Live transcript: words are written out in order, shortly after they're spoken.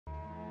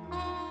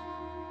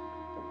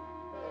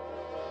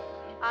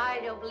I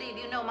don't believe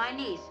you know my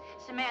niece.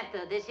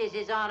 Samantha, this is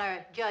His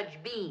Honor, Judge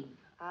Bean.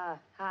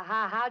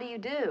 How do you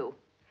do?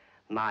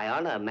 My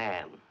honor,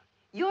 ma'am.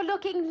 You're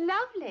looking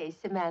lovely,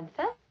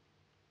 Samantha.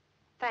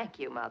 Thank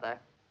you, Mother.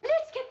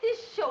 Let's get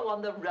this show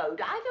on the road.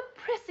 I have a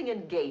pressing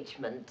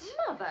engagement.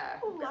 Mother.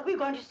 Oh, are we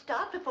going to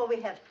start before we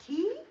have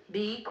tea?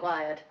 Be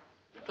quiet.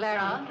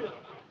 Clara,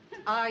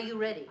 are you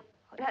ready?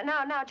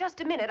 Now,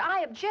 just a minute.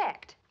 I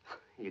object.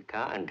 You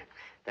can't.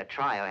 The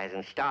trial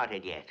hasn't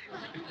started yet.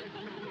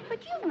 But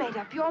you've made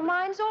up your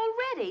minds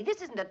already.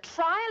 This isn't a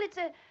trial, it's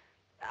a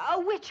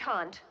witch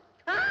hunt.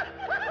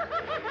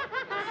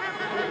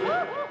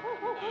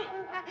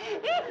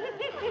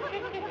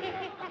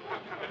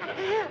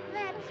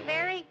 That's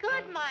very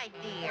good, my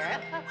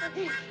dear.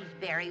 She's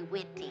very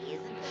witty,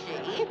 isn't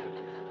she?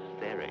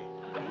 Very.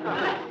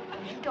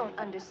 You don't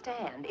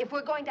understand. If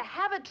we're going to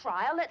have a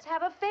trial, let's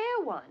have a fair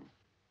one.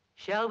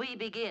 Shall we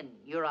begin,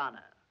 Your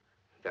Honor?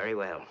 Very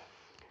well.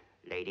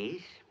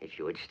 Ladies, if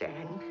you would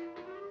stand.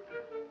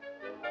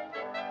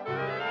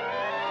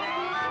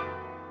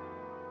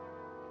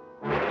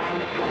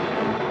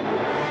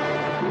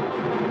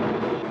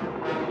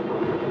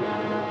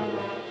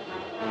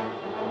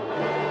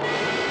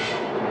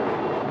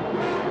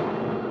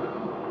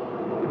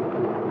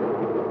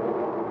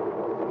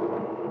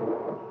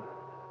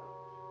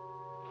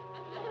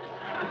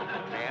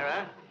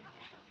 Clara,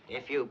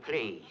 if you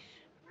please.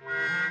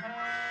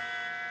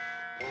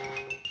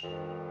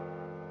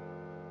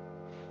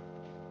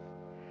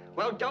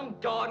 Well, don't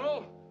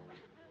dawdle.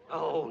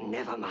 Oh,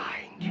 never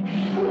mind.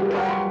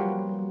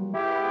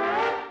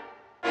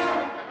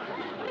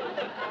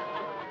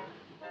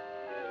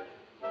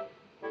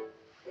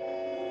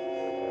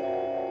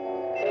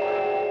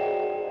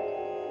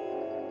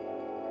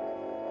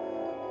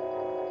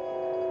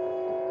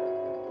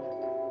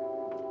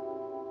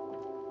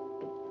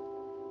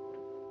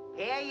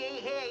 Hear ye,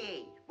 hear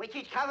ye.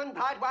 Witches' Coven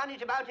Part 1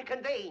 is about to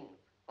convene.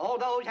 All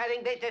those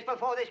having business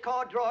before this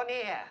court draw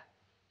near,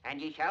 and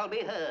ye shall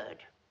be heard.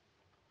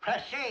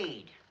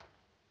 Proceed.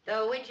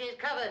 The Witches'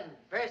 Coven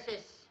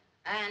versus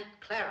Aunt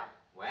Clara.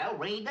 Well,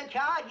 read the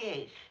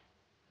charges.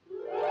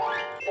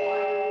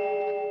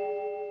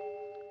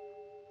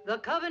 The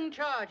Coven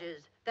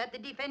charges that the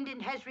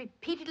defendant has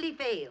repeatedly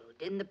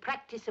failed in the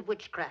practice of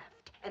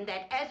witchcraft, and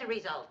that as a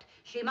result,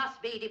 she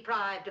must be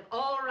deprived of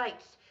all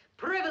rights,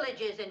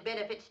 privileges, and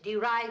benefits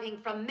deriving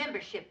from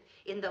membership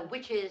in the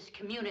witches'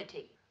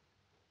 community.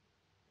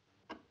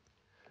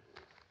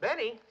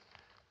 Betty,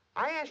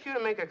 I asked you to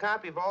make a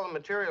copy of all the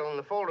material in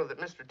the folder that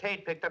Mr.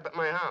 Tate picked up at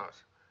my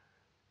house.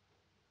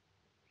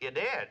 You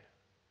did?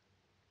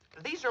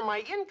 These are my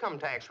income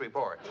tax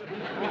reports.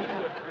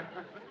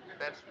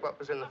 That's what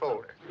was in the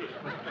folder.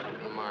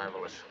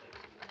 Marvelous.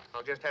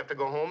 I'll just have to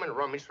go home and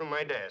rummage through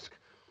my desk.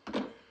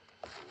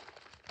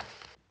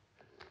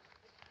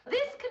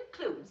 This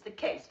concludes the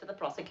case for the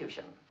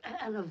prosecution.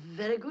 And a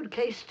very good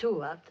case,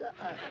 too, Aunt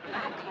Clara.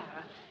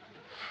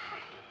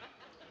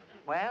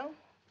 Well,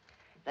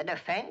 the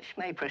defense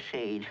may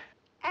proceed.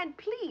 And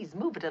please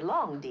move it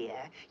along, dear.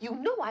 You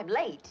know I'm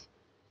late.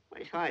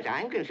 As far as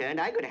I'm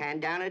concerned, I could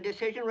hand down a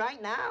decision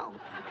right now.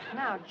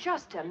 Now,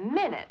 just a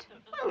minute.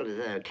 Well,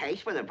 the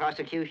case for the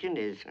prosecution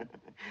is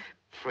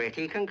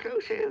pretty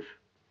conclusive.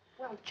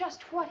 Well,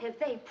 just what have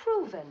they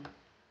proven?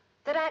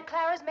 That Aunt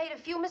Clara's made a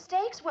few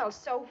mistakes? Well,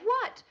 so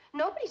what?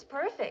 Nobody's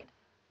perfect.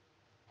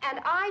 And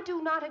I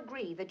do not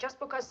agree that just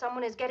because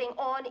someone is getting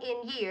on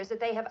in years that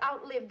they have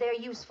outlived their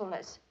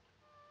usefulness.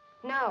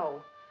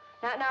 No.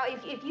 Now,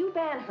 if you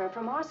ban her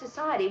from our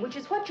society, which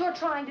is what you're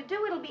trying to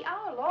do, it'll be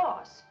our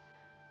loss.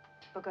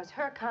 Because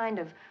her kind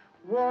of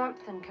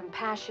warmth and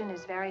compassion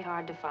is very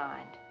hard to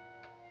find.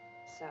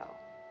 So,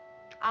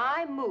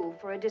 I move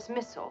for a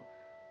dismissal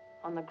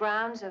on the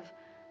grounds of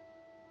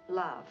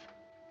love.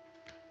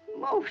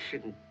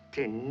 Motion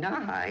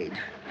denied.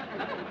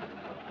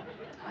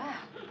 Well,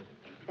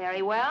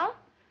 very well.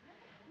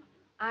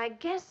 I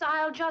guess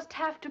I'll just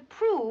have to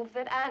prove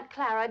that Aunt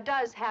Clara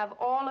does have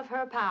all of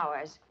her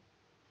powers.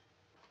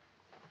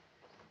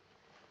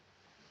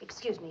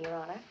 Excuse me, Your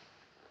Honor.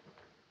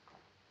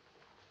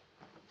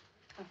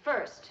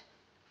 First,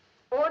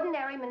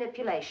 ordinary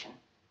manipulation.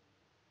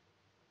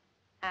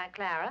 Aunt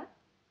Clara,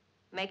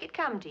 make it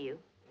come to you.